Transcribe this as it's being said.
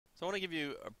So I want to give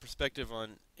you a perspective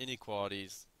on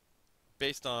inequalities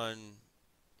based on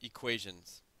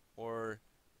equations, or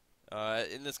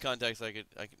in this context, I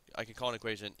could call an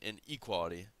equation an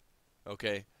equality.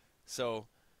 Okay, so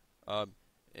um,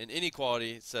 an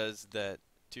inequality says that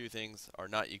two things are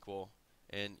not equal.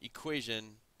 An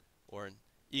equation, or an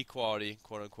equality,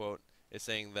 quote unquote, is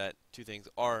saying that two things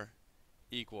are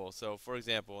equal. So, for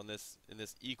example, in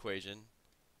this equation,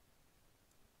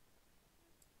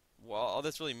 well, all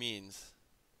this really means,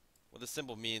 what this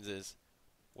symbol means is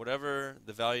whatever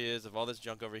the value is of all this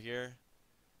junk over here,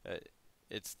 uh,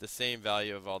 it's the same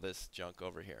value of all this junk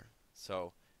over here.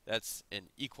 So that's an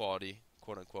equality,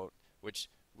 quote unquote, which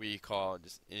we call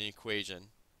just an equation.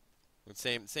 With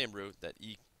same root, that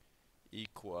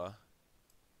equa,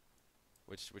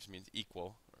 which means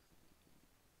equal.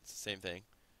 It's the same thing.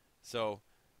 So,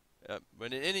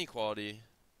 but an inequality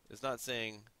is not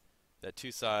saying that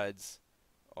two sides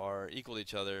are equal to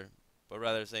each other, but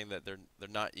rather saying that they're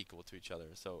not equal to each other.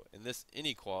 So in this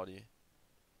inequality,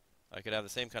 I could have the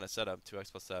same kind of setup,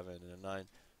 2x plus 7 and a 9.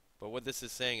 But what this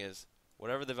is saying is,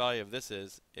 whatever the value of this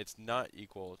is, it's not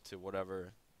equal to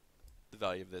whatever the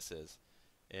value of this is.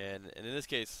 And in this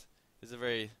case, it's a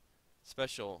very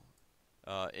special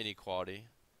inequality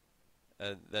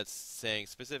that's saying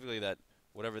specifically that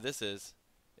whatever this is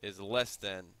less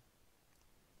than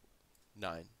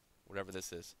 9, whatever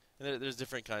this is. And there's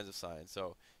different kinds of signs.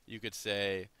 So you could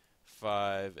say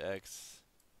 5x,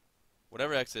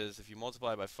 whatever x is, if you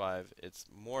multiply by 5, it's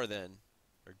more than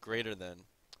or greater than,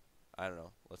 I don't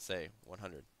know, let's say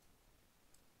 100.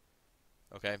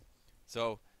 Okay?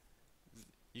 So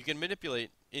you can manipulate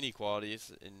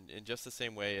inequalities in just the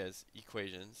same way as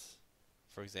equations.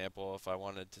 For example, if I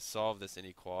wanted to solve this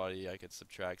inequality, I could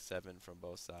subtract 7 from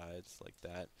both sides like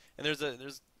that. And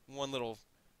there's one little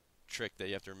trick that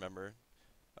you have to remember,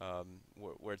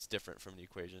 where it's different from an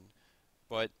equation.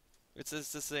 But it's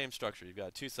the same structure. You've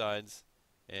got two sides,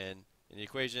 and in the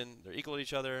equation, they're equal to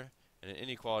each other, and in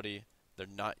inequality, they're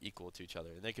not equal to each other.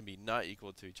 And they can be not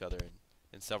equal to each other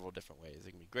in several different ways.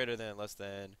 They can be greater than, less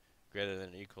than, greater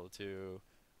than, equal to,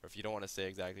 or if you don't want to say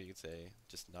exactly, you could say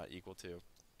just not equal to,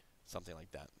 something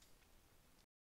like that.